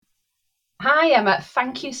Hi, Emma.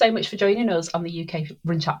 Thank you so much for joining us on the UK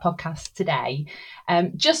Run Chat podcast today.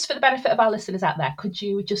 Just for the benefit of our listeners out there, could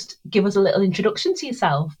you just give us a little introduction to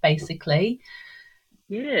yourself, basically?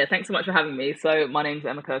 Yeah, thanks so much for having me. So my name's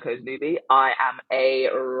Emma Kirk-Odunubi. I am a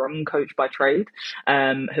run coach by trade.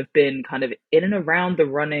 Have been kind of in and around the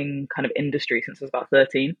running kind of industry since I was about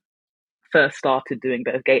 13. First started doing a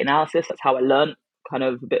bit of gait analysis. That's how I learned kind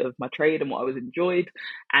of a bit of my trade and what I was enjoyed.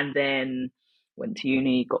 And then went to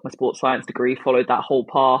uni, got my sports science degree, followed that whole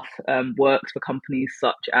path. Worked for companies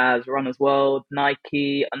such as Runners World,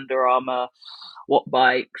 Nike, Under Armour, what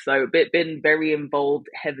bike. So been very involved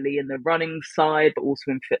heavily in the running side, but also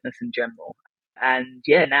in fitness in general. And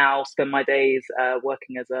yeah, now spend my days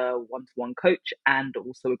working as a one-to-one coach and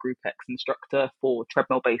also a group X instructor for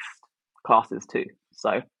treadmill-based classes too.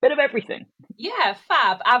 So bit of everything. Yeah,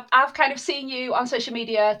 fab. I've kind of seen you on social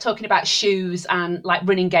media talking about shoes and like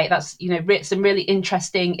running gait. That's some really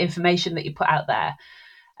interesting information that you put out there.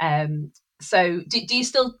 So do you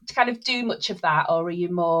still kind of do much of that, or are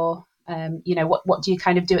you more what do you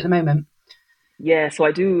kind of do at the moment? Yeah, so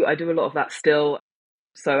I do a lot of that still.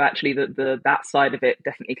 So actually, the that side of it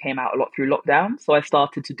definitely came out a lot through lockdown. So I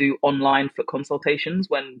started to do online foot consultations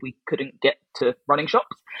when we couldn't get to running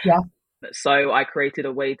shops. Yeah. So I created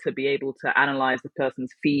a way to be able to analyze the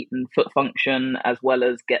person's feet and foot function, as well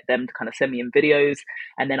as get them to kind of send me in videos.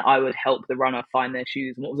 And then I would help the runner find their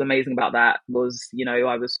shoes. And what was amazing about that was,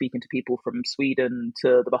 I was speaking to people from Sweden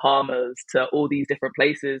to the Bahamas to all these different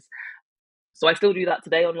places. So I still do that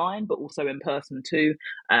today online, but also in person too,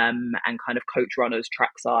 and kind of coach runners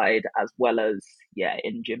trackside as well as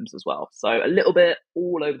in gyms as well. So a little bit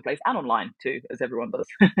all over the place and online too, as everyone does.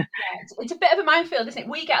 Yeah, it's a bit of a minefield, isn't it?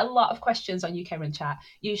 We get a lot of questions on UK Run Chat.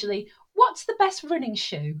 Usually, what's the best running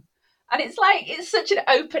shoe? And it's such an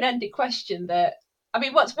open-ended question that I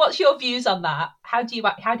mean, what's your views on that? How do you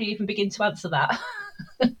even begin to answer that?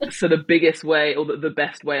 So the biggest way or the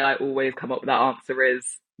best way I always come up with that answer is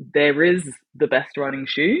there is the best running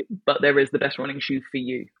shoe, but there is the best running shoe for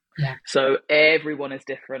you. Yeah, So everyone is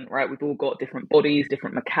different, right? We've all got different bodies,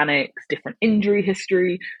 different mechanics, different injury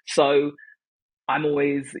history. So I'm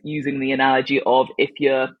always using the analogy of if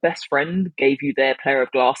your best friend gave you their pair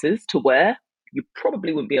of glasses to wear, you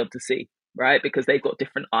probably wouldn't be able to see, right? Because they've got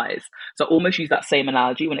different eyes. So almost use that same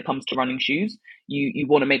analogy when it comes to running shoes. You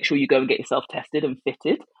want to make sure you go and get yourself tested and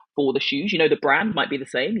fitted for the shoes. The brand might be the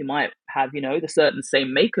same. You might have, the certain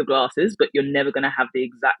same make of glasses, but you're never going to have the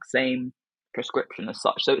exact same prescription as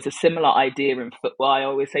such. So it's a similar idea in footwear, I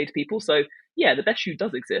always say to people. So yeah, the best shoe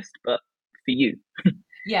does exist, but for you.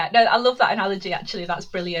 yeah. No, I love that analogy. Actually, that's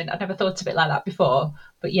brilliant. I've never thought of it like that before.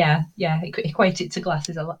 But yeah, equate it to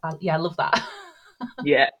glasses. I love that.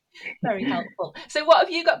 Yeah. Very helpful. So, what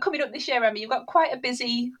have you got coming up this year, Emma? You've got quite a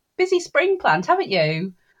busy spring planned, haven't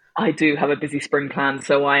you? I do have a busy spring plan.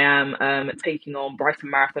 So I am taking on Brighton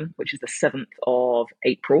Marathon, which is the 7th of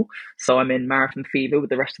April. So I'm in marathon fever with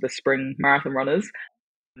the rest of the spring marathon runners.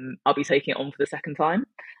 I'll be taking it on for the second time.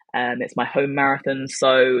 It's my home marathon.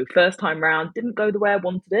 So first time round didn't go the way I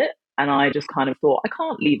wanted it. And I just kind of thought, I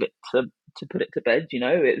can't leave it to put it to bed.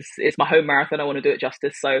 It's my home marathon. I want to do it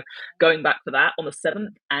justice. So going back for that on the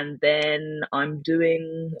 7th. And then I'm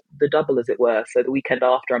doing the double, as it were. So the weekend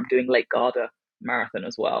after, I'm doing Lake Garda marathon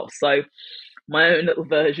as well. So my own little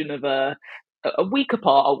version of a week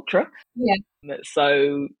apart ultra. Yeah.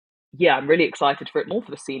 So yeah, I'm really excited for it, more for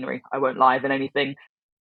the scenery, I won't lie, than anything.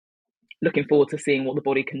 Looking forward to seeing what the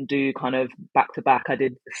body can do kind of back to back. I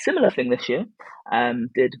did a similar thing this year,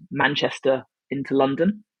 did Manchester into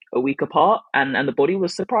London a week apart, and the body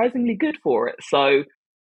was surprisingly good for it. So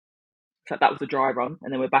that was a dry run,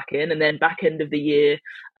 and then we're back in, and then back end of the year,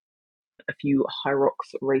 a few high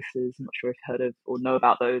rocks races. I'm not sure if you've heard of or know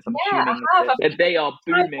about those. I'm Yeah, assuming I have. I've they are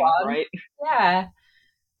tried booming, one. right? Yeah,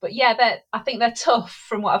 but yeah, I think they're tough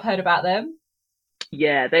from what I've heard about them.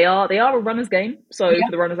 Yeah, they are. They are a runner's game. So Yeah.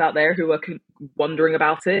 for the runners out there who are wondering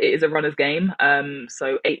about it, it is a runner's game.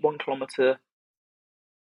 So 8 1 kilometer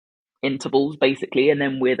intervals basically, and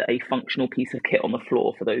then with a functional piece of kit on the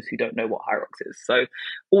floor for those who don't know what Hyrox is. So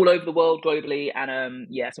all over the world globally, and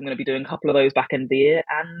so I'm going to be doing a couple of those back end of the year,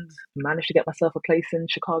 and managed to get myself a place in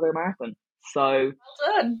Chicago Marathon. So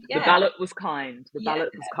Well done. the Yeah. ballot was kind. The Yeah.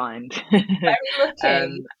 ballot was kind. Very lucky.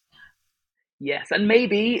 um, yes, and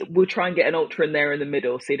maybe we'll try and get an ultra in there in the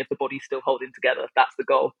middle, seeing if the body's still holding together. That's the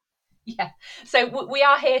goal. Yeah. So we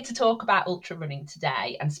are here to talk about ultra running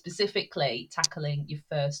today, and specifically tackling your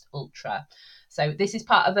first ultra. So this is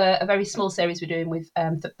part of a very small series we're doing with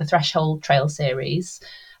the Threshold Trail series,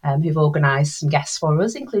 who've organised some guests for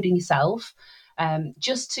us, including yourself,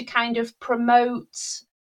 just to kind of promote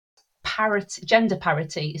parity, gender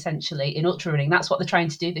parity, essentially, in ultra running. That's what they're trying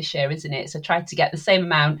to do this year, isn't it? So try to get the same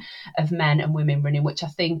amount of men and women running, which I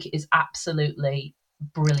think is absolutely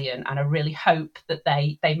brilliant, and I really hope that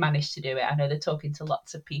they manage to do it. I know they're talking to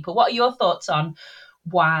lots of people. What are your thoughts on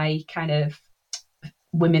why kind of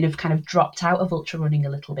women have kind of dropped out of ultra running a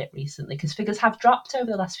little bit recently? Because figures have dropped over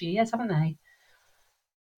the last few years, haven't they?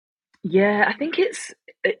 Yeah, I think it's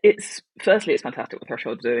firstly it's fantastic what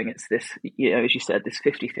Threshold's doing. It's this, as you said, this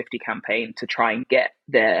 50-50 campaign to try and get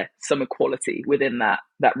some equality within that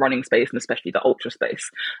running space, and especially the ultra space.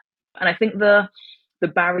 And I think the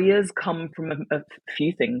barriers come from a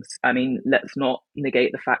few things. I mean, let's not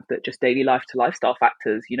negate the fact that just daily life to lifestyle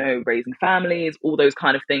factors, raising families, all those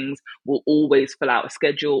kind of things will always fill out a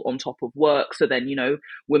schedule on top of work. So then,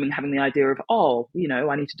 women having the idea of,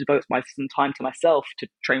 I need to devote some time to myself to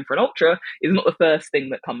train for an ultra is not the first thing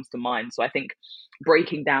that comes to mind. So I think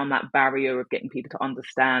breaking down that barrier of getting people to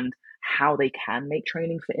understand how they can make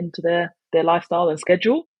training fit into their lifestyle and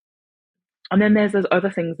schedule. And then there's those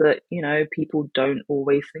other things that, people don't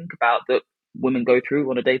always think about that women go through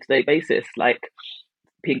on a day-to-day basis, like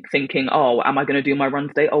thinking, oh, am I going to do my run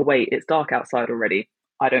today? Oh, wait, it's dark outside already.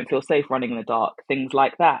 I don't feel safe running in the dark. Things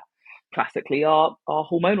like that. Classically, our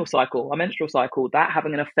hormonal cycle, our menstrual cycle, that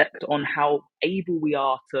having an effect on how able we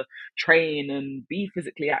are to train and be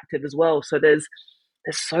physically active as well. So there's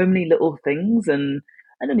so many little things. And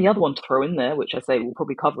then the other one to throw in there, which I say we'll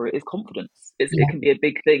probably cover, it is confidence. It can be a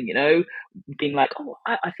big thing, being like, oh,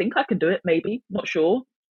 I think I can do it, maybe, not sure,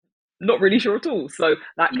 not really sure at all. So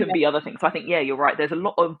that can be other things. So I think, you're right. There's a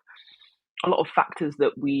lot of factors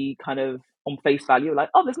that we kind of on face value are like,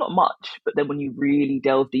 oh, there's not much. But then when you really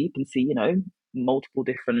delve deep and see, multiple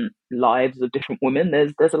different lives of different women,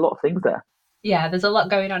 there's a lot of things there. Yeah, there's a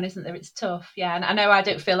lot going on, isn't there? It's tough. Yeah. And I know I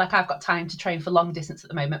don't feel like I've got time to train for long distance at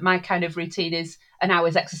the moment. My kind of routine is an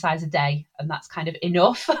hour's exercise a day, and that's kind of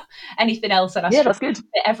enough. Anything else, and I Yeah, struggle that's good. to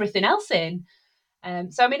fit everything else in.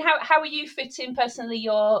 So I mean, how are you fitting personally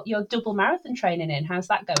your double marathon training in? How's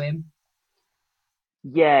that going?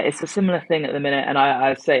 Yeah, it's a similar thing at the minute, and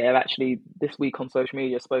I say I've actually this week on social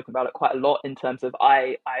media spoken about it quite a lot in terms of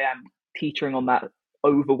I am teetering on that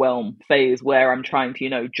overwhelm phase where I'm trying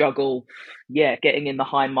to juggle, getting in the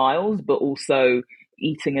high miles, but also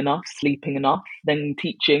eating enough, sleeping enough, then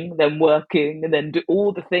teaching, then working, and then do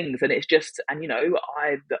all the things. And it's just, and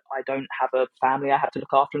I don't have a family I have to look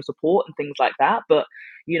after and support and things like that, but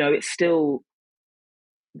it's still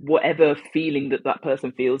whatever feeling that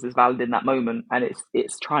person feels is valid in that moment, and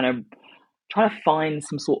it's trying to find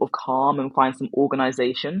some sort of calm and find some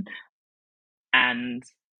organization. And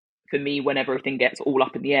for me, when everything gets all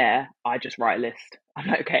up in the air, I just write a list. I'm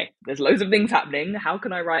like, okay, there's loads of things happening, how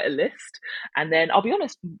can I write a list? And then I'll be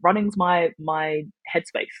honest, running's my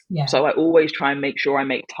headspace. So I always try and make sure I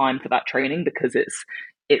make time for that training, because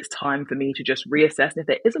it's time for me to just reassess. And if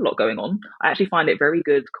there is a lot going on, I actually find it very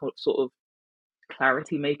good sort of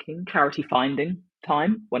clarity finding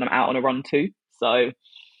time when I'm out on a run too. So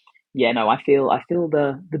I feel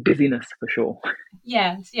the busyness for sure.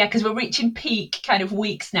 Yeah, because we're reaching peak kind of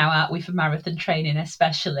weeks now, aren't we, for marathon training,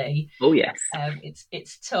 especially? Oh yes.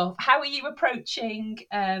 It's tough. How are you approaching?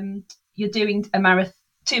 You're doing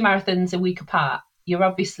two marathons a week apart. You're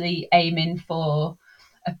obviously aiming for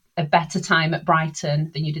a better time at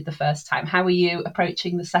Brighton than you did the first time. How are you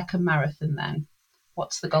approaching the second marathon then?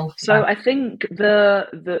 What's the goal for So that? I think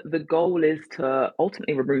the goal is to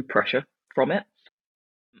ultimately remove pressure from it.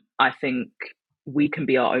 I think we can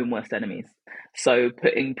be our own worst enemies. So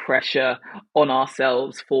putting pressure on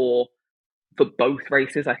ourselves for both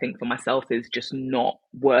races, I think for myself is just not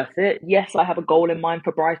worth it. Yes, I have a goal in mind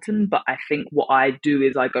for Brighton, but I think what I do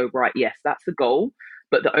is I go, right, yes, that's the goal,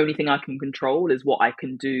 but the only thing I can control is what I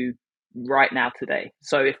can do right now today.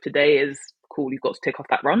 So if today is cool, you've got to tick off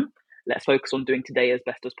that run, let's focus on doing today as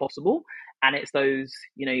best as possible. And it's those,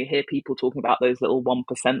 you hear people talking about those little 1%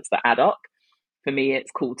 that add up. For me, it's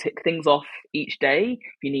cool, tick things off each day.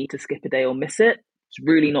 If you need to skip a day or miss it, it's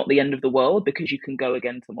really not the end of the world, because you can go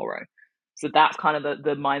again tomorrow. So that's kind of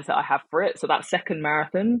the mindset I have for it. So that second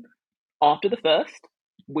marathon, after the first,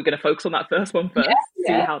 we're going to focus on that first one first,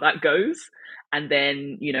 see how that goes. And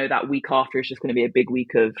then, that week after is just going to be a big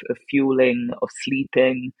week of fueling, of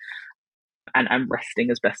sleeping, and resting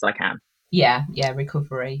as best I can. Yeah,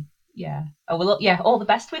 recovery. Yeah. Oh, well, yeah, all the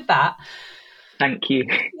best with that. Thank you.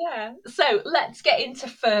 Yeah. So let's get into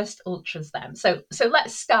first ultras then. So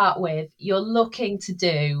let's start with, you're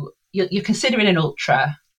considering an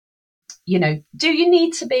ultra. Do you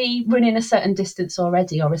need to be running a certain distance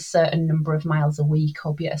already, or a certain number of miles a week,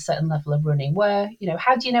 or be at a certain level of running?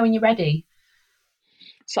 How do you know when you're ready?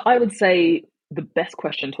 So I would say the best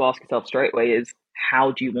question to ask yourself straight away is,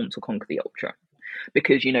 how do you want to conquer the ultra?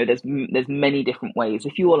 Because there's many different ways.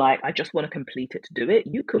 If you're like, I just want to complete it to do it,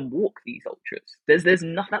 you can walk these ultras. There's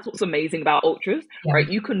nothing. That's what's amazing about ultras, Yeah. right?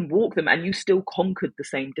 You can walk them and you still conquered the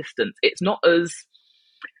same distance. It's not as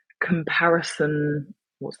comparison,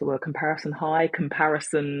 what's the word, comparison high,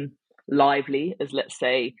 comparison lively as, let's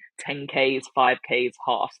say, 10Ks, 5Ks,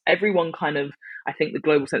 halves. Everyone kind of, I think the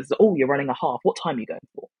global sense is, oh, you're running a half, what time are you going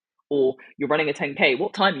for? Or you're running a 10K,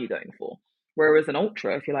 what time are you going for? Whereas an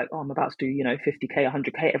ultra, if you're like, oh, I'm about to do, 50K,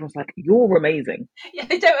 100K, everyone's like, you're amazing, Yeah,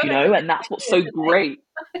 they don't have anything and that's what's to so do, do great.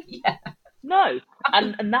 they? Yeah. No.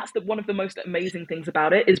 And that's one of the most amazing things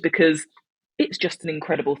about it, is because it's just an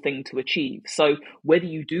incredible thing to achieve. So whether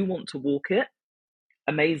you do want to walk it,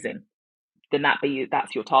 amazing, then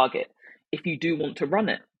that's your target. If you do want to run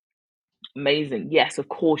it, amazing. Yes, of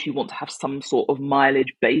course you want to have some sort of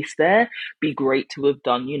mileage base there. Be great to have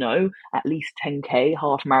done, at least 10K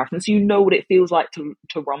half marathons. So you know what it feels like to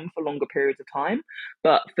run for longer periods of time.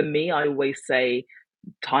 But for me, I always say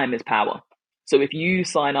time is power. So if you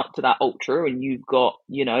sign up to that ultra and you've got,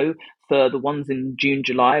 for the ones in June,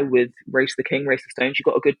 July with Race the King, Race the Stones, you've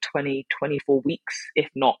got a good 20, 24 weeks, if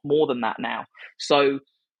not more than that now. So,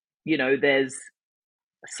 there's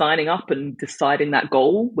signing up and deciding that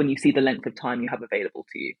goal when you see the length of time you have available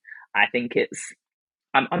to you. I think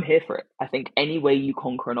I'm here for it. I think any way you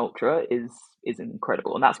conquer an ultra is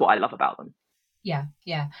incredible, and that's what I love about them. Yeah,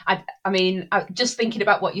 yeah. I mean, just thinking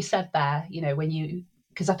about what you said there, when you,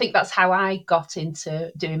 because I think that's how I got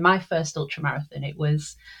into doing my first ultra marathon. It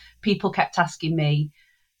was people kept asking me,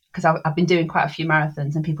 because I've been doing quite a few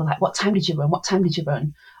marathons, and people were like, "What time did you run? What time did you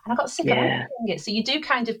run?" And I got sick of Yeah, asking it. So you do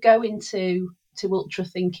kind of go into to ultra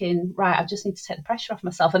thinking, right, I just need to take the pressure off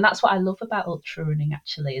myself, and that's what I love about ultra running.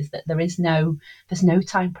 Actually, is that there's no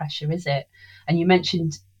time pressure, is it? And you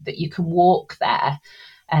mentioned that you can walk there.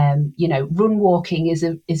 Run walking is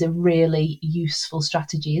a really useful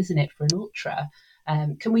strategy, isn't it, for an ultra?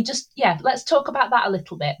 Can we just, let's talk about that a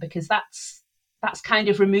little bit, because that's kind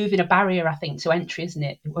of removing a barrier, I think, to entry, isn't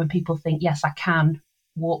it? When people think, yes, I can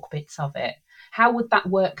walk bits of it. How would that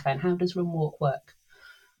work then? How does run walk work?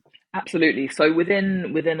 absolutely. So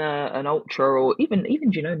an ultra, or even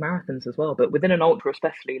marathons as well, but within an ultra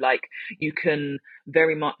especially, like, you can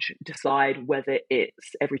very much decide whether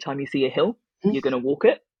it's every time you see a hill, you're going to walk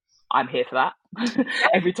it. I'm here for that.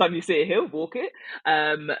 Every time you see a hill, walk it.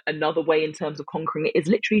 Another way in terms of conquering it is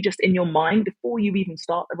literally just in your mind before you even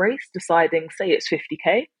start the race, deciding, say it's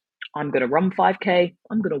 50K, I'm going to run 5K,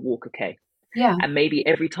 I'm going to walk a K. Yeah, And maybe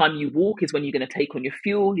every time you walk is when you're going to take on your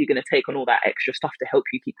fuel, you're going to take on all that extra stuff to help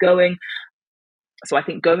you keep going. So I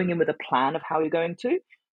think going in with a plan of how you're going to,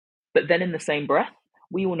 but then in the same breath,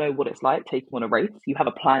 we all know what it's like taking on a race. You have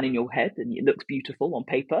a plan in your head and it looks beautiful on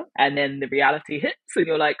paper, and then the reality hits and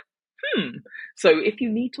you're like, So if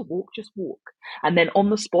you need to walk, just walk. And then on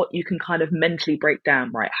the spot, you can kind of mentally break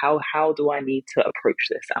down, right? How do I need to approach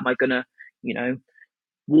this? Am I gonna, you know,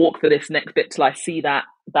 walk for this next bit till I see that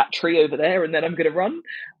tree over there and then I'm gonna run?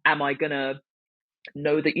 Am I gonna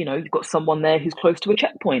know that, you've got someone there who's close to a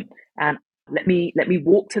checkpoint, and let me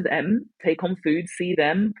walk to them, take on food, see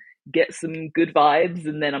them, get some good vibes,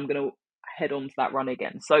 and then I'm going to head on to that run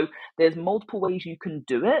again. So there's multiple ways you can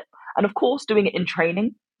do it, and of course doing it in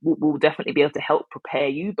training will definitely be able to help prepare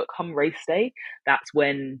you. But come race day, that's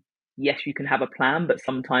when, yes, you can have a plan, but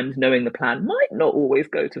sometimes knowing the plan might not always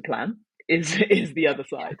go to plan is the other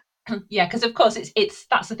side. yeah, because of course it's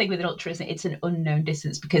that's the thing with an ultra, isn't it? It's an unknown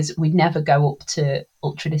distance because we never go up to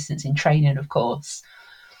ultra distance in training, of course.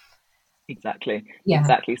 Exactly, Yeah,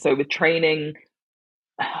 exactly. So with training,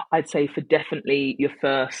 I'd say for definitely your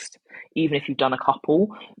first, even if you've done a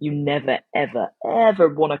couple, you never, ever, ever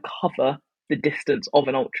want to cover the distance of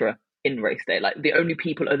an ultra in race day. Like, the only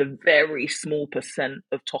people are the very small percent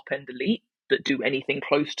of top end elite that do anything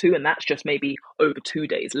close to, and that's just maybe over 2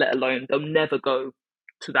 days, let alone they'll never go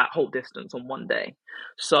to that whole distance on one day.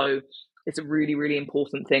 So it's a really, really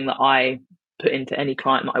important thing that I put into any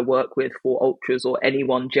client that I work with for ultras, or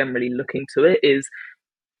anyone generally looking to it, is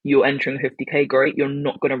you're entering 50K, great. You're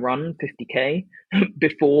not going to run 50K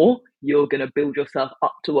before. You're going to build yourself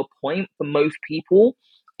up to a point. For most people,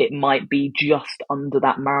 it might be just under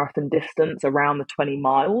that marathon distance, around the 20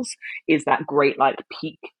 miles, is that great, like,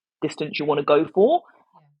 peak distance you want to go for.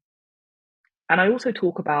 And I also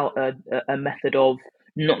talk about a method of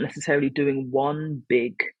not necessarily doing one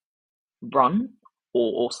big run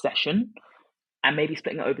or session, and maybe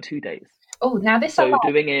splitting it over 2 days. oh, now this I So like.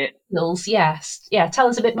 doing it, Skills, yes, yeah, tell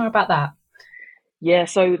us a bit more about that. yeah,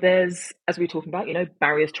 so there's, as we were talking about,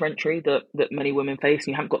 barriers to entry that many women face,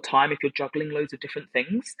 and you haven't got time if you're juggling loads of different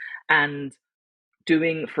things. And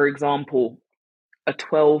doing, for example, a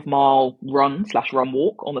 12-mile run/run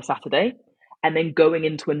walk on the Saturday, and then going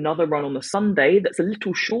into another run on the Sunday that's a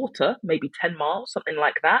little shorter, maybe 10 miles, something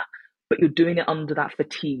like that, but you're doing it under that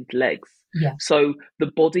fatigued legs. Yeah. So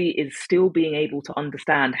the body is still being able to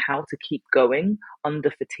understand how to keep going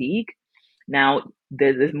under fatigue. Now,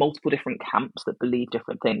 there's multiple different camps that believe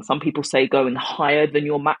different things. Some people say going higher than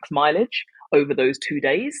your max mileage over those 2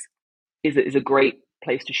 days is a great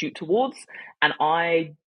place to shoot towards. And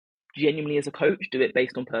I genuinely, as a coach, do it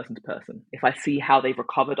based on person to person. If I see how they've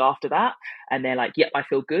recovered after that and they're like, yep, I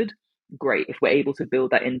feel good, great. If we're able to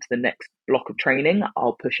build that into the next block of training,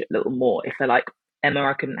 I'll push it a little more. If they're like, Emma,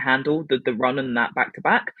 I couldn't handle the run and that back to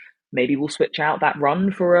back, maybe we'll switch out that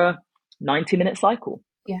run for a 90-minute cycle.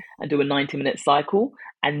 Yeah. And do a 90-minute cycle,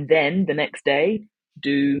 and then the next day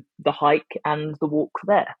do the hike and the walk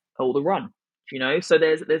there, or the run. So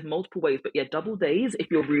there's multiple ways. But yeah, double days,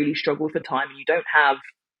 if you're really struggling for time and you don't have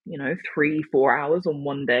 3-4 hours on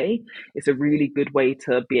one day, it's a really good way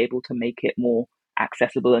to be able to make it more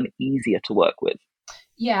accessible and easier to work with.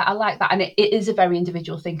 Yeah, I like that. And it is a very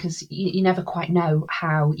individual thing, because you never quite know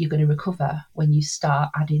how you're going to recover when you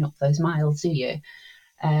start adding up those miles, do you?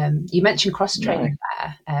 You mentioned cross training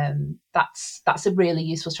there. That's a really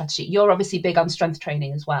useful strategy. You're obviously big on strength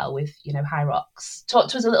training as well with, high rocks. Talk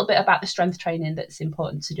to us a little bit about the strength training that's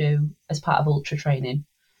important to do as part of ultra training.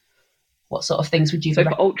 What sort of things would you So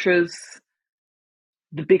for ultras,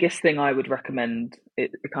 the biggest thing I would recommend,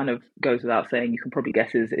 it kind of goes without saying, you can probably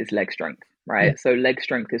guess, is leg strength, right? Yeah. So leg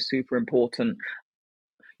strength is super important.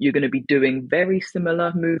 You're going to be doing very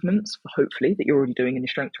similar movements, hopefully, that you're already doing in your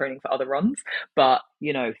strength training for other runs. But,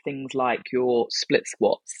 things like your split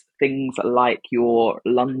squats, things like your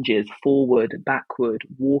lunges, forward, backward,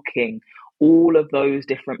 walking, all of those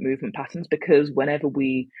different movement patterns, because whenever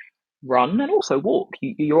we run and also walk,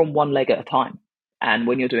 you're on one leg at a time. And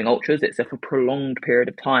when you're doing ultras, it's for a prolonged period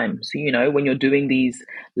of time. So, when you're doing these,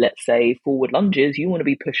 let's say, forward lunges, you want to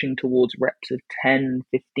be pushing towards reps of 10,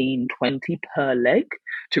 15, 20 per leg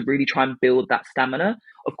to really try and build that stamina.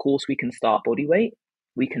 Of course, we can start body weight.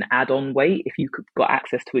 We can add on weight. If you've got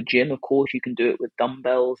access to a gym, of course, you can do it with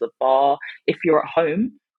dumbbells, a bar. If you're at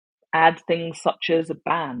home, add things such as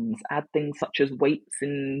bands, add things such as weights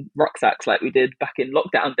in rucksacks like we did back in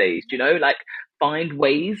lockdown days, like find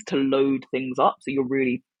ways to load things up so you're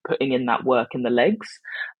really putting in that work in the legs.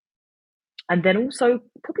 And then also,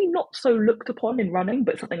 probably not so looked upon in running,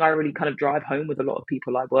 but something I really kind of drive home with a lot of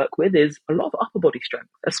people I work with, is a lot of upper body strength,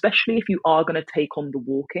 especially if you are going to take on the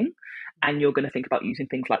walking and you're going to think about using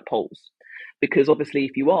things like poles. Because obviously,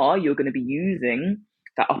 if you are, you're going to be using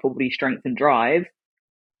that upper body strength and drive.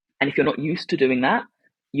 And if you're not used to doing that,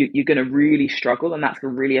 you're going to really struggle, and that's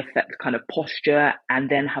going to really affect kind of posture and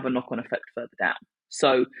then have a knock-on effect further down.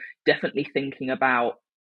 So definitely thinking about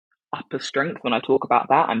upper strength. When I talk about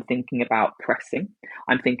that, I'm thinking about pressing.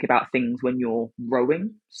 I'm thinking about things when you're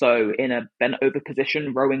rowing. So in a bent over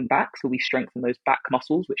position, rowing back. So we strengthen those back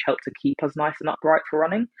muscles, which help to keep us nice and upright for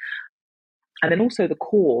running. And then also the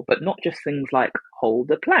core, but not just things like hold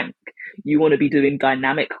the plank. You want to be doing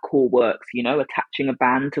dynamic core works, attaching a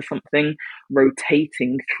band to something,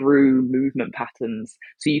 rotating through movement patterns.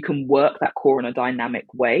 So you can work that core in a dynamic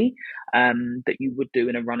way that you would do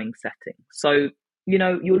in a running setting. So,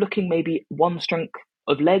 you're looking maybe one strength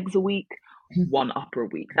of legs a week, one upper a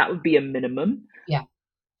week. That would be a minimum. Yeah.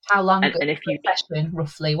 How long? And if you session,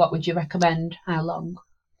 roughly, what would you recommend? How long?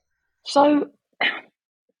 So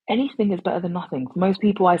anything is better than nothing. For most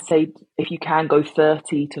people, I say if you can go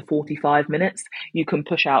 30 to 45 minutes, you can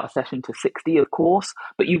push out a session to 60, of course,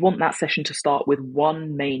 but you want that session to start with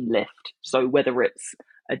one main lift. So whether it's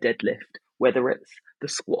a deadlift, whether it's the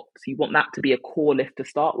squats, you want that to be a core lift to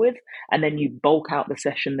start with, and then you bulk out the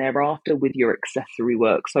session thereafter with your accessory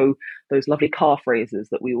work. So those lovely calf raises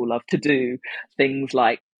that we all love to do, things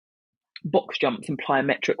like box jumps and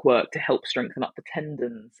plyometric work to help strengthen up the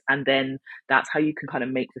tendons. And then that's how you can kind of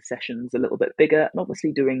make the sessions a little bit bigger, and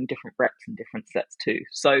obviously doing different reps and different sets too.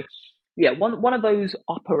 So yeah, one of those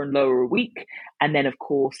upper and lower a week. And then of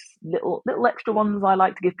course little extra ones I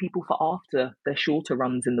like to give people for after their shorter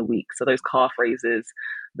runs in the week. So those calf raises,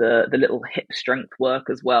 the little hip strength work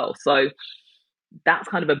as well. So that's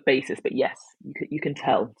kind of a basis, but yes, you can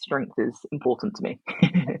tell strength is important to me.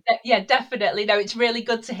 Yeah, definitely. No, it's really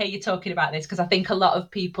good to hear you talking about this, because I think a lot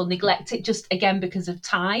of people neglect it just again because of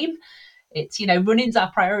time. It's, running's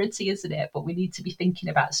our priority, isn't it? But we need to be thinking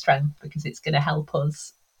about strength, because it's going to help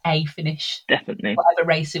us finish definitely whatever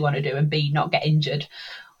race we want to do, and B, not get injured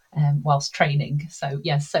whilst training. So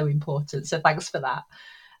yes, so important. So thanks for that.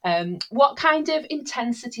 What kind of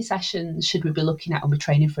intensity sessions should we be looking at when we're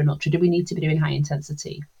training for an ultra? Do we need to be doing high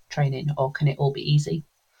intensity training, or can it all be easy?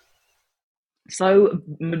 So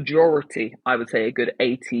majority, I would say a good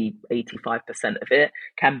 80-85% of it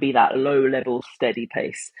can be that low level steady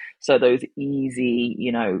pace. So those easy,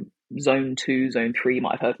 zone two, zone three, you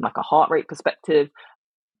might have heard from like a heart rate perspective,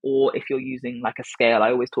 or if you're using like a scale,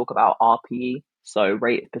 I always talk about RPE, so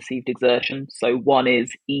rate of perceived exertion. So one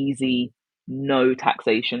is easy, no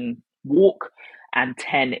taxation walk, and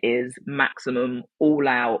 10 is maximum all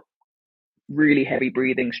out, really heavy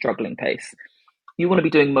breathing, struggling pace. You want to be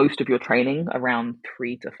doing most of your training around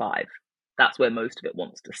 3 to 5. That's where most of it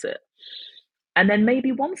wants to sit. And then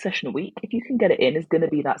maybe one session a week, if you can get it in, is going to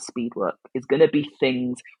be that speed work. It's going to be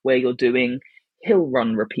things where you're doing hill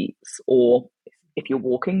run repeats, or if you're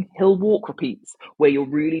walking, hill walk repeats, where you're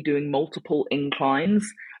really doing multiple inclines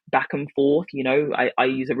back and forth. I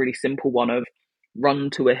use a really simple one of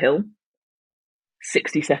run to a hill,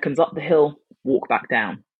 60 seconds up the hill, walk back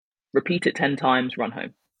down, repeat it 10 times, run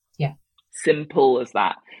home. Yeah. Simple as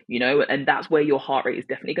that, and that's where your heart rate is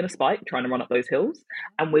definitely going to spike trying to run up those hills.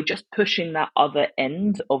 And we're just pushing that other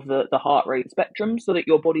end of the heart rate spectrum so that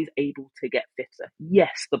your body's able to get fitter.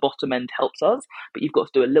 Yes, the bottom end helps us, but you've got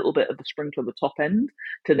to do a little bit of the sprinkle of the top end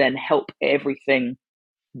to then help everything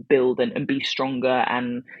build and be stronger.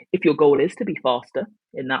 And if your goal is to be faster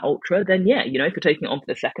in that ultra, then yeah, if you're taking it on for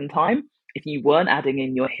the second time, if you weren't adding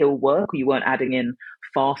in your hill work, or you weren't adding in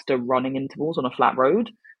faster running intervals on a flat road,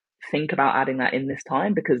 think about adding that in this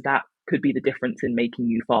time, because that could be the difference in making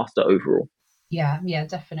you faster overall. Yeah,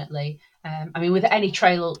 definitely. I mean, with any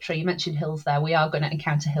trail ultra, you mentioned hills there. We are going to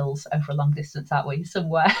encounter hills over a long distance, aren't we?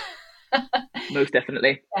 Somewhere. Most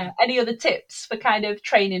definitely. Any other tips for kind of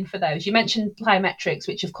training for those? You mentioned plyometrics,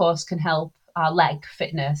 which of course can help our leg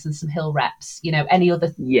fitness and some hill reps. Any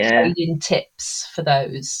other Yeah. training tips for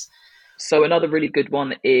those? So another really good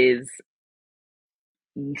one is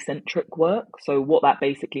eccentric work. So what that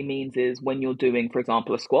basically means is when you're doing, for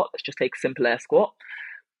example, a squat, let's just take a simple air squat,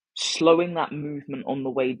 slowing that movement on the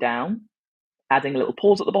way down, adding a little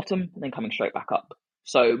pause at the bottom, and then coming straight back up.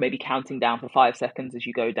 So maybe counting down for 5 seconds as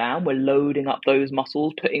you go down. We're loading up those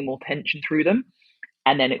muscles, putting more tension through them,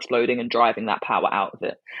 and then exploding and driving that power out of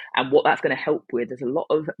it. And what that's going to help with is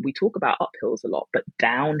we talk about uphills a lot, but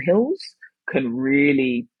downhills can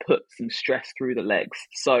really put some stress through the legs.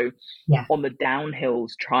 So Yeah. on the downhills,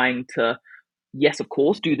 trying to, yes, of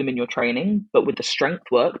course, do them in your training, but with the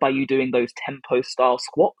strength work by you doing those tempo style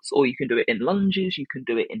squats, or you can do it in lunges, you can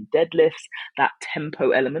do it in deadlifts. That tempo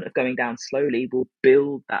element of going down slowly will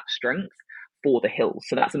build that strength for the hills.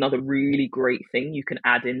 So that's another really great thing you can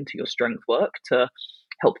add into your strength work to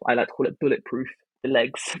help, I like to call it bulletproof the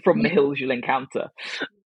legs from the hills you'll encounter.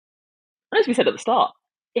 And as we said at the start,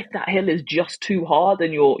 if that hill is just too hard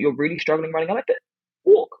and you're really struggling running up it,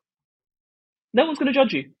 walk. No one's going to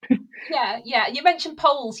judge you. Yeah. You mentioned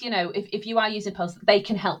poles. If you are using poles, they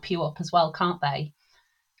can help you up as well, can't they?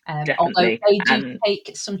 Although Definitely. they do And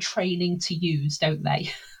take some training to use, don't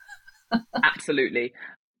they? absolutely.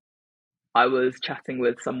 I was chatting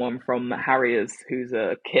with someone from Harriers who's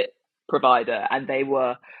a kit provider, and they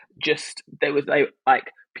like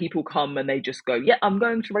people come and they just go, yeah, I'm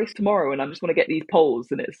going to race tomorrow and I just want to get these poles,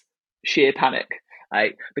 and it's sheer panic,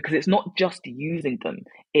 right? Because it's not just using them,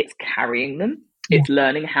 it's carrying them, Yeah. it's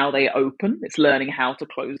learning how they open, it's learning how to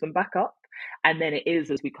close them back up. And then it is,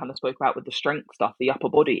 as we kind of spoke about with the strength stuff, the upper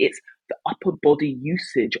body, it's the upper body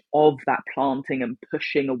usage of that planting and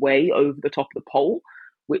pushing away over the top of the pole,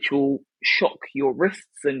 which will shock your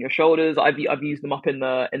wrists and your shoulders. I've used them up in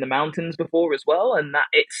the mountains before as well, and that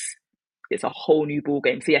it's a whole new ball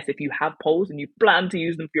game. So yes, if you have poles and you plan to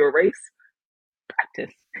use them for your race,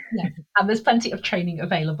 practice. Yeah, and there's plenty of training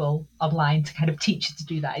available online to kind of teach you to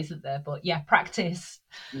do that, isn't there? But yeah,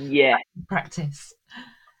 Yeah, practice.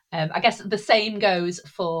 I guess the same goes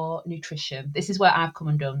for nutrition. This is where I've come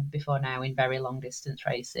undone before now in very long distance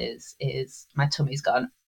races. Is my tummy's gone?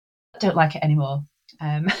 I don't like it anymore.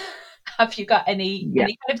 Um, have you got any yeah,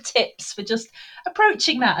 kind of tips for just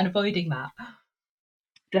approaching that and avoiding that?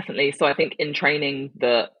 definitely. So I think in training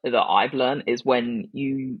that I've learned is when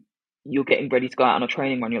you're getting ready to go out on a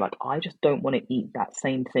training run, you're like, I just don't want to eat that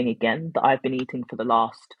same thing again that I've been eating for the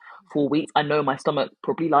last 4 weeks. I know my stomach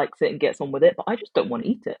probably likes it and gets on with it, but I just don't want to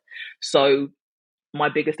eat it. So my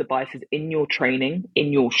biggest advice is in your training,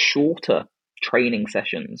 in your shorter training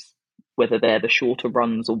sessions, whether they're the shorter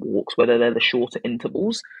runs or walks, whether they're the shorter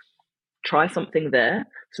intervals, try something there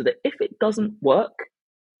so that if it doesn't work,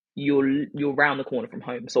 you're round the corner from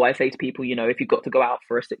home. So I say to people, if you've got to go out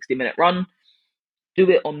for a 60-minute run, do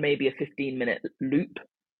it on maybe a 15-minute loop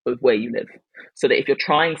of where you live. So that if you're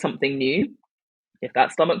trying something new, if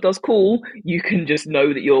that stomach does call, you can just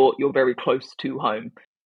know that you're very close to home.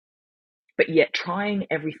 But yet trying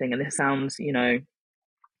everything, and this sounds,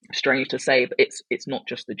 strange to say, but it's not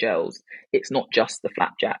just the gels, it's not just the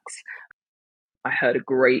flapjacks. I heard a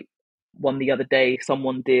great one the other day.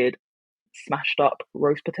 Someone did smashed up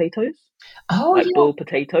roast potatoes, Oh like yeah, boiled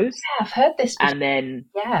potatoes, I've heard this before. and then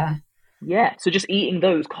Yeah. yeah, so just eating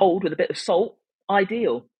those cold with a bit of salt,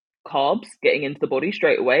 ideal. Carbs getting into the body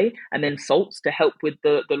straight away, and then salts to help with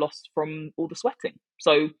the loss from all the sweating.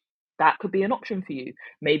 So that could be an option for you.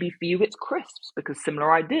 Maybe for you it's crisps, because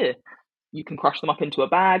similar idea. You can crush them up into a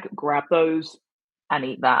bag, grab those, and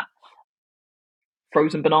eat that.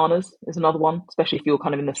 Frozen bananas is another one, especially if you're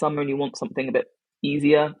kind of in the summer and you want something a bit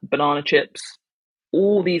easier. Banana chips,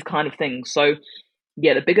 all these kind of things. So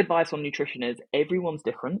yeah, the big advice on nutrition is everyone's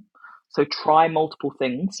different. So try multiple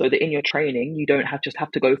things so that in your training you don't have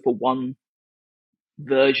to go for one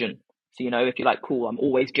version. So if you're like, cool, I'm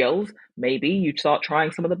always gels, maybe you start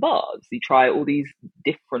trying some of the bars. You try all these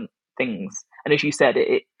different things. And as you said,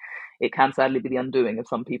 it can sadly be the undoing of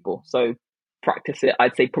some people. So practice it,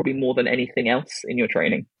 I'd say, probably more than anything else in your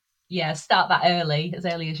training. Yeah, start that as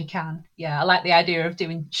early as you can. Yeah, I like the idea of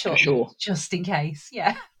doing For short sure. units just in case.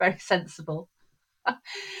 Yeah, very sensible.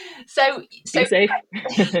 So, Be so, safe.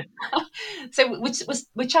 so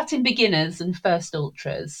we're chatting beginners and first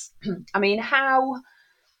ultras. I mean,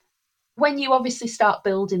 when you obviously start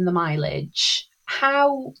building the mileage,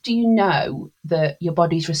 how do you know that your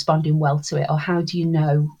body's responding well to it, or how do you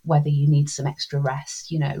know whether you need some extra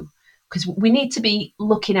rest? Because we need to be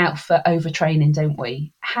looking out for overtraining, don't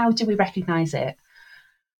we? How do we recognise it?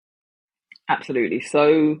 Absolutely.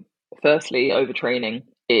 So, firstly, overtraining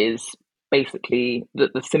is basically the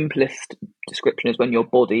simplest description is when your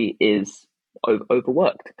body is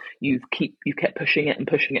overworked. You kept pushing it and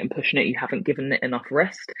pushing it and pushing it. You haven't given it enough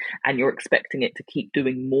rest, and you're expecting it to keep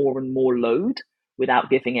doing more and more load without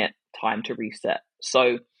giving it time to reset.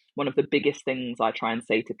 So, one of the biggest things I try and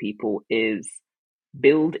say to people is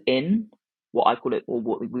build in what I call it, or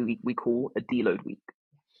what we call a deload week.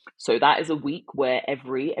 So that is a week where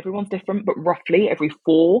everyone's different, but roughly every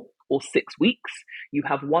 4 or 6 weeks, you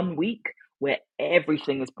have one week where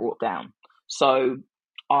everything is brought down. So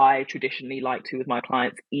I traditionally like to, with my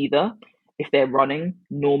clients, either if they're running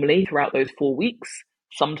normally throughout those 4 weeks,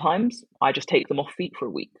 sometimes I just take them off feet for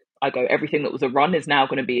a week. I go, everything that was a run is now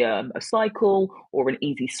going to be a cycle or an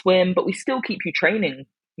easy swim, but we still keep you training,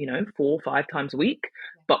 4 or 5 times a week,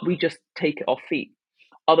 but we just take it off feet.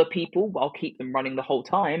 Other people, I'll keep them running the whole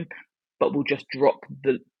time, but we'll just drop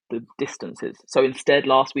the distances. So instead,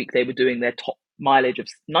 last week they were doing their top mileage of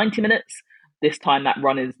 90 minutes. This time that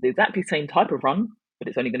run is the exactly same type of run, but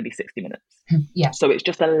it's only going to be 60 minutes. Yeah. So it's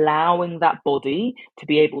just allowing that body to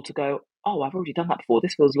be able to go, oh, I've already done that before.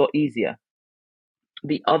 This feels a lot easier.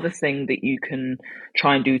 The other thing that you can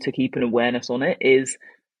try and do to keep an awareness on it is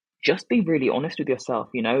just be really honest with yourself,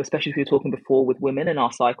 especially if you're talking before with women in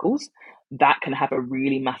our cycles, that can have a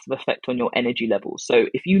really massive effect on your energy levels. So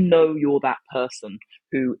if you know you're that person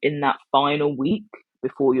who in that final week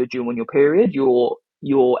before you're due on your period,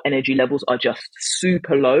 your energy levels are just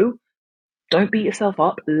super low, don't beat yourself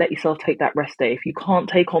up. Let yourself take that rest day. If you can't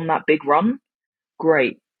take on that big run,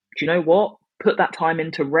 great. Do you know what? Put that time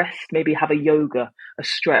into rest, maybe have a yoga, a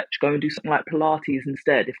stretch, go and do something like Pilates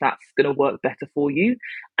instead, if that's going to work better for you.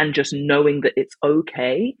 And just knowing that it's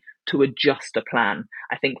okay to adjust a plan.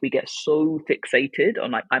 I think we get so fixated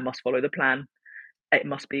on like, I must follow the plan. It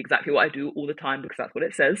must be exactly what I do all the time because that's what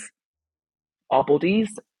it says. Our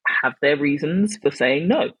bodies have their reasons for saying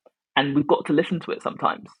no. And we've got to listen to it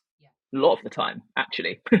sometimes. A lot of the time,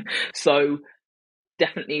 actually. So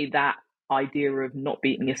definitely that idea of not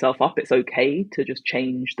beating yourself up. It's okay to just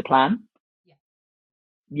change the plan.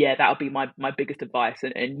 Yeah, that would be my biggest advice.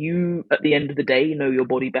 And you, at the end of the day, know your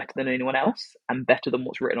body better than anyone else and better than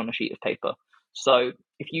what's written on a sheet of paper. So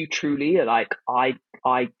if you truly are like, I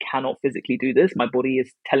cannot physically do this, my body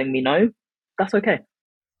is telling me no, that's okay.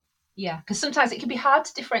 Yeah, because sometimes it can be hard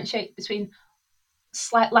to differentiate between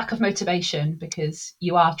slight lack of motivation because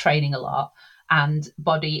you are training a lot and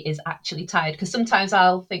body is actually tired. Because sometimes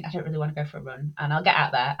I'll think I don't really want to go for a run and I'll get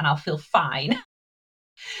out there and I'll feel fine.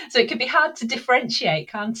 So it can be hard to differentiate,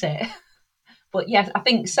 can't it? But yes, I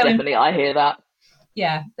think so. Definitely, I hear that.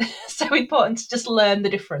 Yeah, so important to just learn the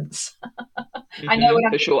difference. I know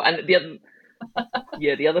when For sure. And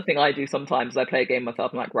the other thing I do sometimes is I play a game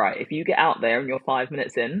myself. I'm like, right, if you get out there and you're 5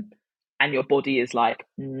 minutes in and your body is like,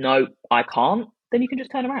 no, I can't, then you can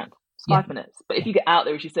just turn around. It's Yeah. 5 minutes. But if Yeah. you get out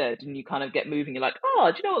there, as you said, and you kind of get moving, you're like,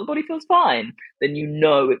 oh, do you know what? The body feels fine. Then you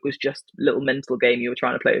know it was just a little mental game you were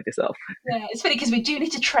trying to play with yourself. Yeah, it's funny because we do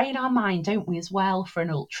need to train our mind, don't we, as well, for an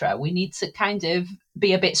ultra? We need to kind of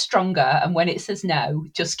be a bit stronger. And when it says no,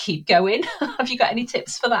 just keep going. Have you got any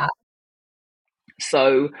tips for that?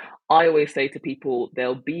 So I always say to people,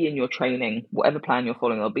 there'll be in your training, whatever plan you're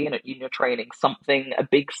following, there'll be in your training something, a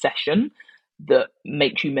big session that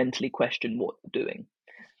makes you mentally question what you're doing.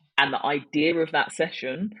 And the idea of that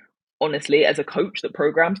session, honestly, as a coach that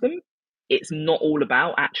programs them, it's not all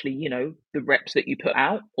about actually, the reps that you put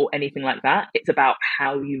out or anything like that. It's about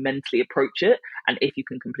how you mentally approach it and if you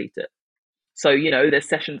can complete it. So, there's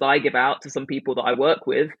sessions I give out to some people that I work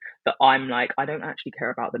with that I'm like, I don't actually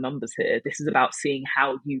care about the numbers here. This is about seeing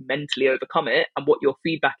how you mentally overcome it and what your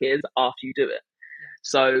feedback is after you do it.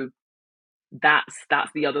 So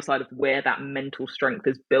that's the other side of where that mental strength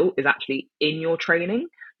is built, is actually in your training,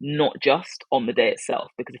 not just on the day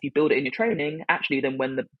itself. Because if you build it in your training, actually then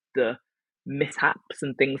when the mishaps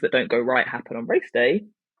and things that don't go right happen on race day,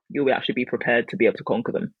 you'll actually be prepared to be able to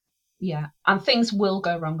conquer them. Yeah. And things will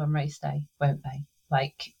go wrong on race day, won't they?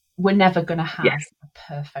 Like, we're never going to have Yes. a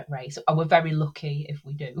perfect race. And we're very lucky if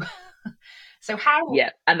we do. So, how Yeah.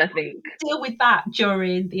 And I think, deal with that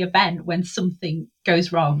during the event when something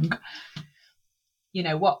goes wrong?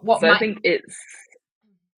 What so I might. think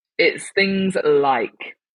it's things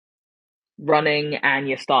like running and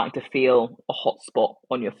you're starting to feel a hot spot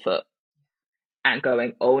on your foot and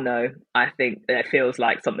going, oh no, I think it feels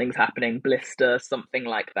like something's happening, blister, something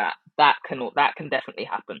like that. That can definitely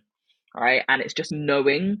happen. All right. And it's just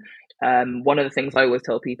knowing. One of the things I always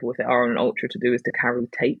tell people if they are on an ultra to do is to carry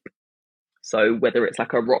tape. So whether it's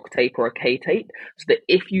like a rock tape or a K tape, so that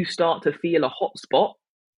if you start to feel a hot spot,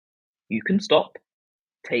 you can stop,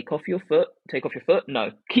 take off your foot, no,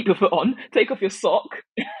 keep your foot on, take off your sock,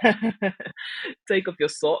 take off your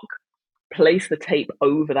sock, place the tape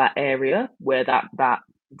over that area where that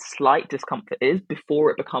slight discomfort is before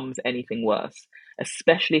it becomes anything worse.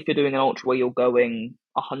 Especially if you're doing an ultra where you're going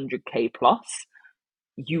 100k plus,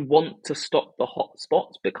 you want to stop the hot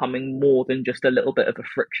spots becoming more than just a little bit of a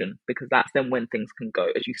friction, because that's then when things can go,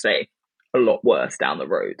 as you say, a lot worse down the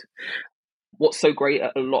road. What's so great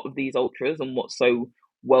at a lot of these ultras and what's so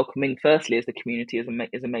welcoming, firstly, is the community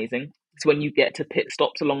is amazing. So when you get to pit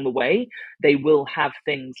stops along the way, they will have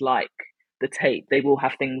things like the tape, they will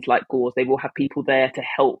have things like gauze, they will have people there to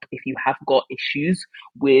help if you have got issues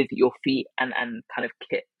with your feet and kind of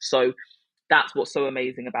kit. So that's what's so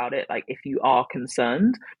amazing about it. Like, if you are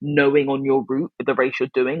concerned, knowing on your route, the race you're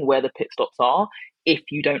doing, where the pit stops are, if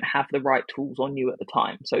you don't have the right tools on you at the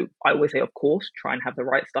time. So I always say, of course, try and have the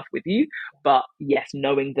right stuff with you. But yes,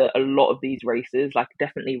 knowing that a lot of these races, like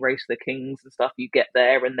definitely Race the Kings and stuff, you get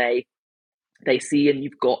there and they see and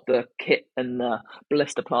you've got the kit and the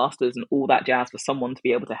blister plasters and all that jazz for someone to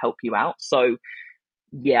be able to help you out. So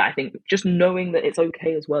yeah, I think just knowing that it's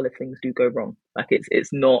okay as well if things do go wrong. Like,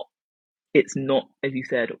 it's not, as you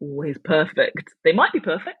said, always perfect. They might be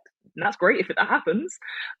perfect, and that's great if that happens.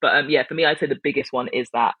 But yeah, for me, I'd say the biggest one is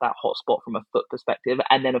that hot spot from a foot perspective,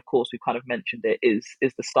 and then of course we've kind of mentioned it is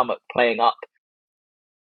the stomach playing up.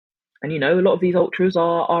 And a lot of these ultras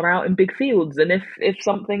are out in big fields, and if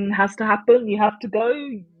something has to happen, you have to go.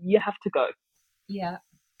 You have to go. Yeah.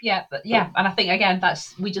 Yeah, but yeah, and I think again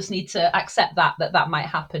we just need to accept that might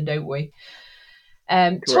happen, don't we?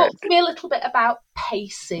 Talk Correct. to me a little bit about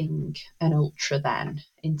pacing an ultra then,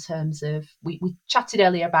 in terms of we chatted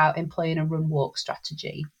earlier about employing a run walk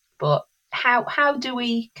strategy, but how do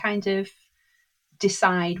we kind of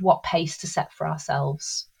decide what pace to set for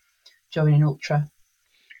ourselves during an ultra?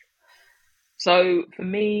 So for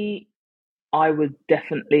me, I would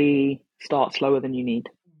definitely start slower than you need.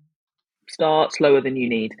 Start slower than you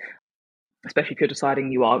need, especially if you're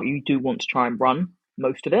deciding you do want to try and run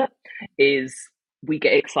most of it. Is we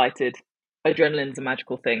get excited. Adrenaline's a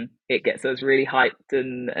magical thing. It gets us really hyped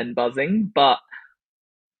and buzzing, but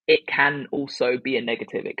it can also be a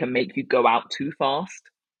negative. It can make you go out too fast,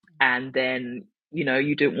 and then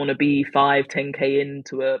you don't want to be 5-10k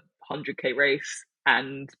into a 100k race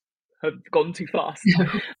and have gone too fast.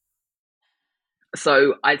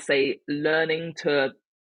 So I'd say learning to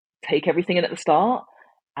take everything in at the start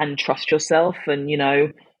and trust yourself, and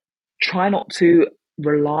try not to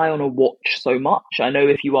rely on a watch so much. I know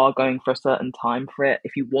if you are going for a certain time for it,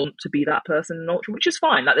 if you want to be that person in ultra, which is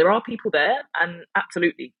fine. Like, there are people there, and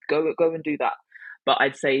absolutely go and do that. But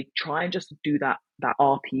I'd say try and just do that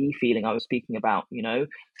RPE feeling I was speaking about.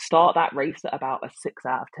 Start that race at about a 6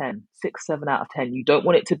 out of 10, 6, 7 out of 10. You don't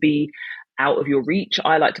want it to be out of your reach.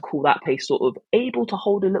 I like to call that pace sort of able to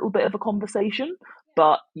hold a little bit of a conversation,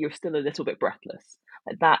 but you're still a little bit breathless.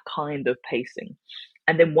 Like that kind of pacing.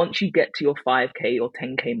 And then once you get to your 5K or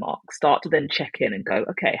 10K mark, start to then check in and go,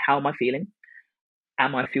 okay, how am I feeling?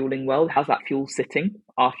 Am I fueling well? How's that fuel sitting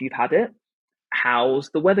after you've had it? How's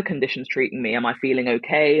the weather conditions treating me? Am I feeling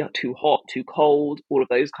okay? Too hot, too cold? All of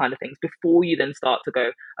those kind of things before you then start to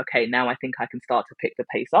go, okay, now I think I can start to pick the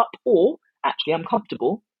pace up, or actually I'm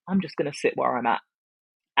comfortable. I'm just going to sit where I'm at.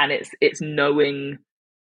 And it's knowing,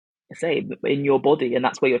 say, in your body, and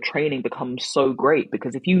that's where your training becomes so great,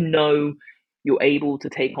 because if you know you're able to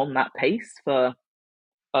take on that pace for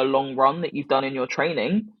a long run that you've done in your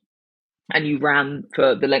training, and you ran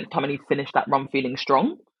for the length of time and you finished that run feeling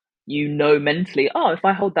strong, you know mentally, oh, if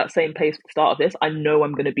I hold that same pace at the start of this, I know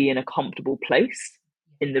I'm going to be in a comfortable place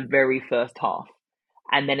in the very first half.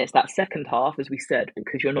 And then it's that second half, as we said,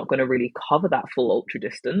 because you're not going to really cover that full ultra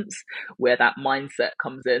distance, where that mindset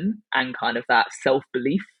comes in and kind of that self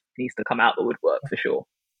belief needs to come out the woodwork for sure.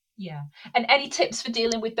 Yeah. And any tips for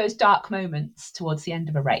dealing with those dark moments towards the end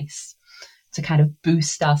of a race to kind of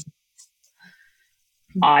boost us?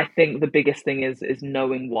 I think the biggest thing is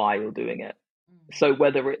knowing why you're doing it. So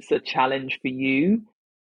whether it's a challenge for you,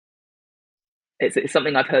 it's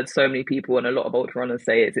something I've heard so many people and a lot of ultra runners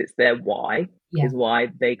say it's their why Yeah. is why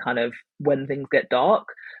they kind of, when things get dark.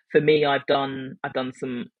 For me, I've done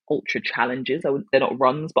some ultra challenges. They're not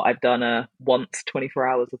runs, but I've done a once 24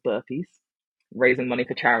 hours of burpees, raising money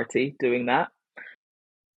for charity, doing that.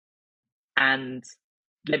 And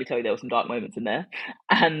let me tell you, there were some dark moments in there.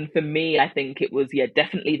 And for me, I think it was, yeah,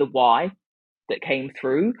 definitely the why that came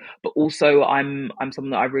through, but also I'm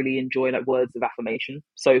someone that I really enjoy like words of affirmation.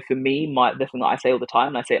 So for me, the thing that I say all the time,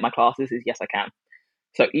 and I say it in my classes, is yes, I can.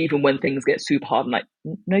 So even when things get super hard, I'm like,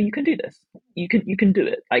 no, you can do this. You can do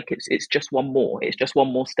it. Like it's just one more. It's just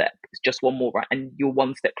one more step. It's just one more, right? And you're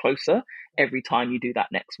one step closer every time you do that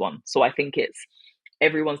next one. So I think it's,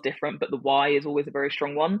 everyone's different, but the why is always a very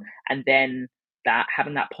strong one. And then that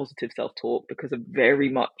having that positive self-talk, because of very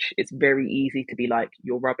much, it's very easy to be like,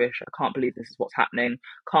 you're rubbish, I can't believe this is what's happening,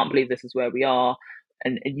 can't believe this is where we are.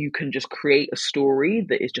 And you can just create a story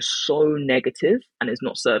that is just so negative and is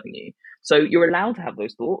not serving you. So you're allowed to have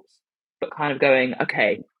those thoughts, but kind of going,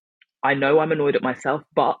 okay, I know I'm annoyed at myself,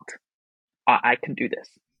 but I can do this.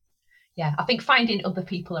 Yeah, I think finding other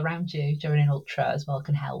people around you during an ultra as well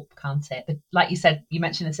can help, can't it? But like you said, you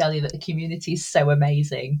mentioned this earlier, that the community is so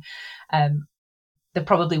amazing. There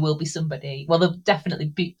probably will be somebody, well, there'll definitely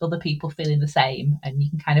be other people feeling the same, and you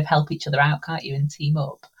can kind of help each other out, can't you, and team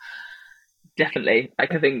up. Definitely.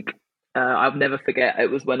 Like I think I'll never forget,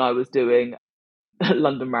 it was when I was doing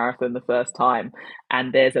London Marathon the first time,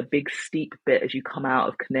 and there's a big steep bit as you come out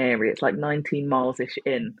of Canary. It's like 19 miles ish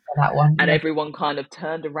in, That one, and yeah. everyone kind of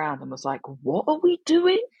turned around and was like, "What are we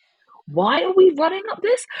doing? Why are we running up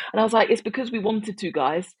this?" And I was like, "It's because we wanted to,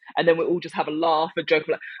 guys." And then we all just have a laugh and joke,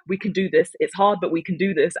 like, "We can do this. It's hard, but we can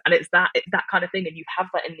do this." And it's that kind of thing, and you have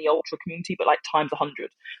that in the ultra community, but like times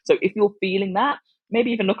 100. So if you're feeling that,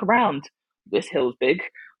 maybe even look around. This hill's big,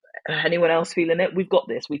 anyone else feeling it? We've got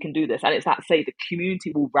this. We can do this. And it's that, say, the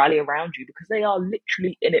community will rally around you because they are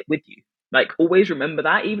literally in it with you. Like, always remember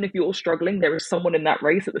that. Even if you're struggling, there is someone in that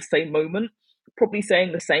race at the same moment, probably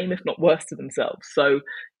saying the same, if not worse, to themselves. So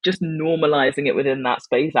just normalizing it within that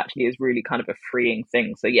space actually is really kind of a freeing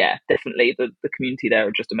thing. So yeah, definitely the community there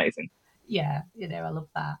are just amazing. Yeah, I love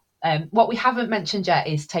that. What we haven't mentioned yet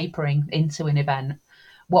is tapering into an event.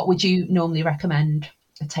 What would you normally recommend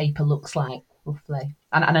a taper looks like, roughly?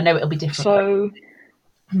 And I know it'll be different. So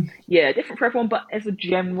yeah, different for everyone, but as a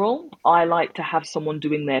general, I like to have someone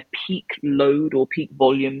doing their peak load or peak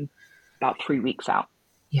volume about 3 weeks out.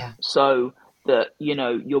 Yeah, So that,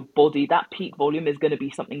 your body, that peak volume is going to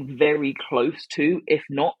be something very close to, if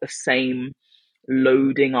not the same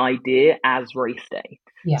loading idea as race day.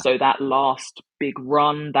 yeah, So that last big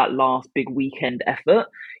run, that last big weekend effort,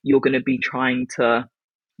 you're going to be trying to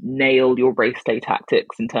nail your race day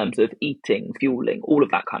tactics in terms of eating, fueling, all of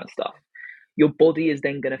that kind of stuff. Your body is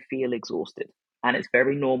then going to feel exhausted. And it's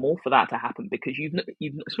very normal for that to happen, because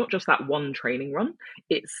it's not just that one training run,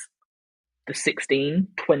 it's the 16,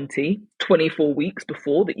 20, 24 weeks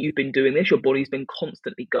before that you've been doing this. Your body's been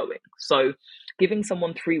constantly going. So giving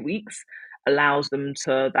someone 3 weeks allows them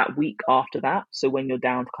to, that week after that, so when you're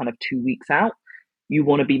down to kind of 2 weeks out, you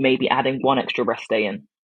want to be maybe adding one extra rest day in,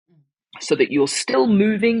 so that you're still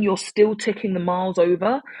moving, you're still ticking the miles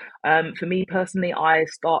over. For me personally, I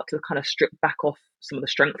start to kind of strip back off some of the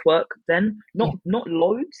strength work then, yeah, not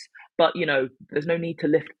loads, but there's no need to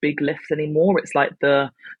lift big lifts anymore. It's like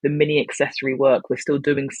the mini accessory work. We're still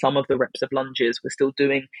doing some of the reps of lunges, we're still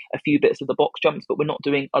doing a few bits of the box jumps, but we're not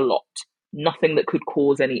doing a lot. nothing that could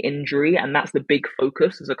cause any injury. And that's the big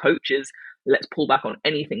focus as a coach, is let's pull back on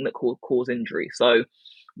anything that could cause injury. So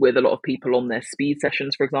with a lot of people on their speed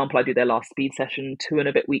sessions, for example, I do their last speed session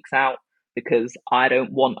 2.5 weeks out, because I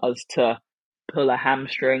don't want us to pull a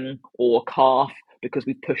hamstring or calf because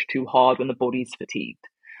we push too hard when the body's fatigued.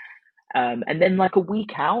 And then like a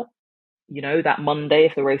week out, that Monday,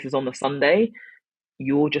 if the race is on the Sunday,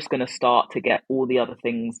 you're just going to start to get all the other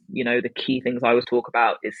things. The key things I always talk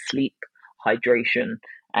about is sleep, hydration,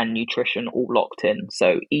 and nutrition all locked in.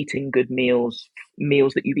 So eating good meals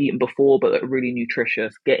that you've eaten before but are really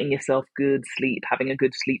nutritious, getting yourself good sleep, having a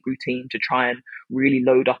good sleep routine to try and really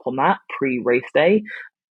load up on that pre-race day.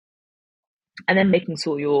 And then making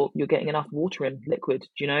sure you're getting enough water in, liquid,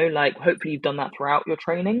 like hopefully you've done that throughout your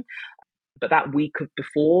training. But that week of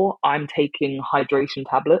before, I'm taking hydration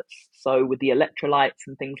tablets. So with the electrolytes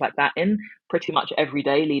and things like that in pretty much every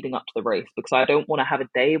day leading up to the race, because I don't want to have a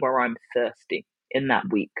day where I'm thirsty in that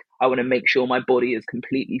week. I want to make sure my body is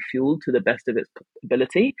completely fueled to the best of its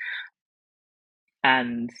ability.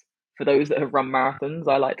 And for those that have run marathons,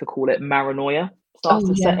 I like to call it maranoia starts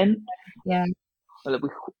to set in. Yeah.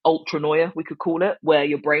 Ultra noia, we could call it, where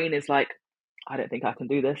your brain is like, I don't think I can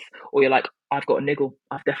do this. Or you're like, I've got a niggle.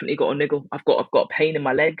 I've definitely got a niggle. I've got a pain in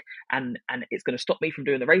my leg, and it's going to stop me from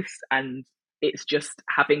doing the race. And it's just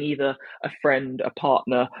having either a friend, a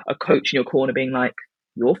partner, a coach in your corner being like,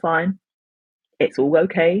 you're fine. It's all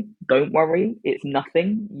okay. Don't worry. It's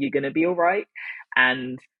nothing. You're going to be all right.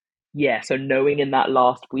 And yeah, so knowing in that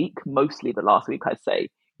last week, mostly the last week, I'd say,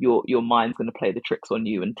 your mind's going to play the tricks on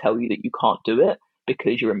you and tell you that you can't do it,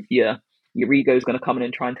 because your ego is going to come in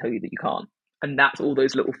and try and tell you that you can't. And that's all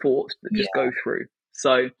those little thoughts that just go through.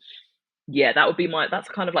 So yeah, that's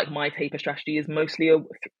kind of like my taper strategy, is mostly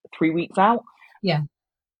 3 weeks out. Yeah.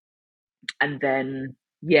 And then,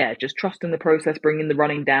 just trusting the process, bringing the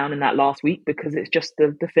running down in that last week, because it's just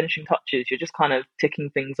the finishing touches. You're just kind of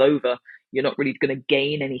ticking things over. You're not really going to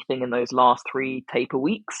gain anything in those last 3 taper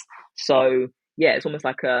weeks. So yeah, it's almost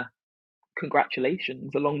like a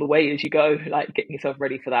congratulations along the way as you go, like getting yourself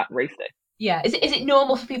ready for that race day. Yeah. Is it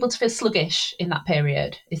normal for people to feel sluggish in that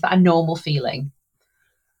period? Is that a normal feeling?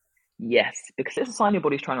 Yes, because it's a sign your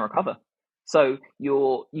body's trying to recover. So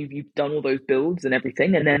you've done all those builds and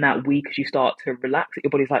everything, and then that week as you start to relax, your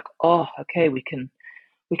body's like, oh, okay, we can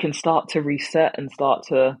start to reset and start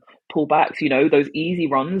to pull back. So, those easy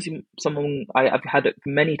runs, I've had it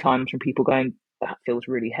many times from people going, that feels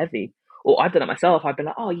really heavy. Or I've done it myself. I've been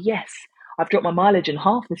like, oh yes, I've dropped my mileage in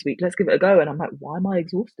half this week. Let's give it a go. And I'm like, why am I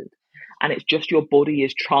exhausted? And it's just your body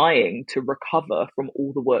is trying to recover from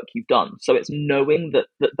all the work you've done. So it's knowing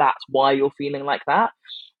that's why you're feeling like that.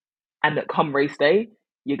 And that come race day,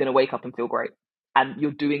 you're going to wake up and feel great. And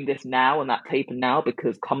you're doing this now and that taper now,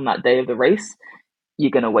 because come that day of the race,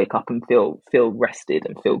 you're going to wake up and feel rested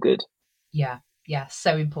and feel good. Yeah,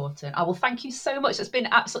 so important. I will thank you so much. It's been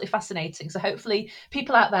absolutely fascinating. So hopefully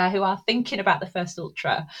people out there who are thinking about the first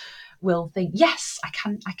ultra will think, yes, I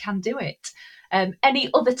can do it. Any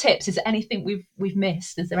other tips? Is there anything we've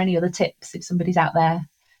missed? Is there any other tips if somebody's out there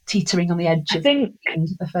teetering on the edge of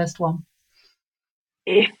the first one?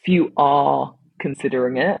 If you are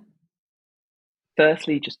considering it,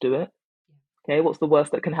 firstly, just do it. Okay, what's the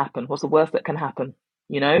worst that can happen? What's the worst that can happen?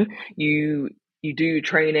 You do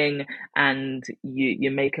training and you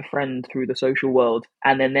make a friend through the social world,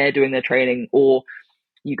 and then they're doing their training, or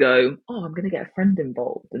you go, oh, I'm going to get a friend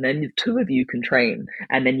involved, and then the 2 of you can train,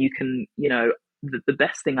 and then you can, the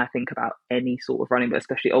best thing I think about any sort of running, but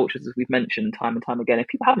especially ultras, as we've mentioned time and time again, if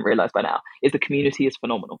people haven't realized by now, is the community is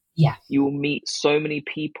phenomenal. Yeah. You will meet so many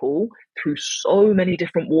people through so many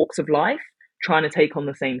different walks of life trying to take on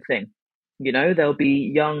the same thing. There'll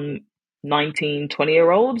be young 19,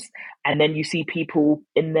 20-year-olds, and then you see people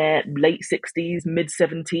in their late 60s, mid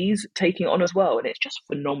 70s taking it on as well, and it's just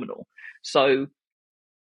phenomenal. So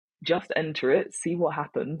just enter it, see what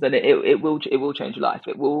happens, and it will change your life.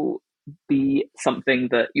 It will be something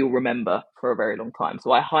that you'll remember for a very long time.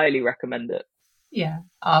 So I highly recommend it. Yeah.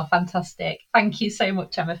 Oh, fantastic. Thank you so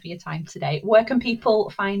much, Emma, for your time today. Where can people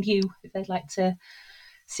find you if they'd like to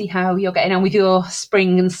see how you're getting on with your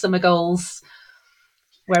spring and summer goals?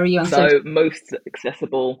 Where are you on So most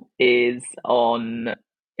accessible is on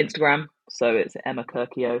Instagram. So it's Emma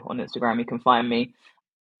Kirk-Odunubi on Instagram. You can find me.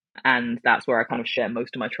 And that's where I kind of share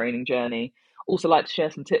most of my training journey. Also like to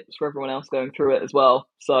share some tips for everyone else going through it as well.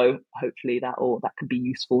 So hopefully that could be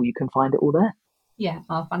useful. You can find it all there. Yeah,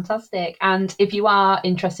 oh, fantastic. And if you are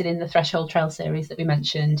interested in the Threshold Trail series that we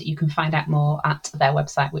mentioned, you can find out more at their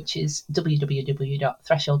website, which is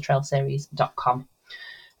www.thresholdtrailseries.com.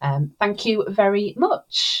 Thank you very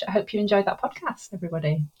much. I hope you enjoyed that podcast,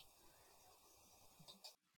 everybody.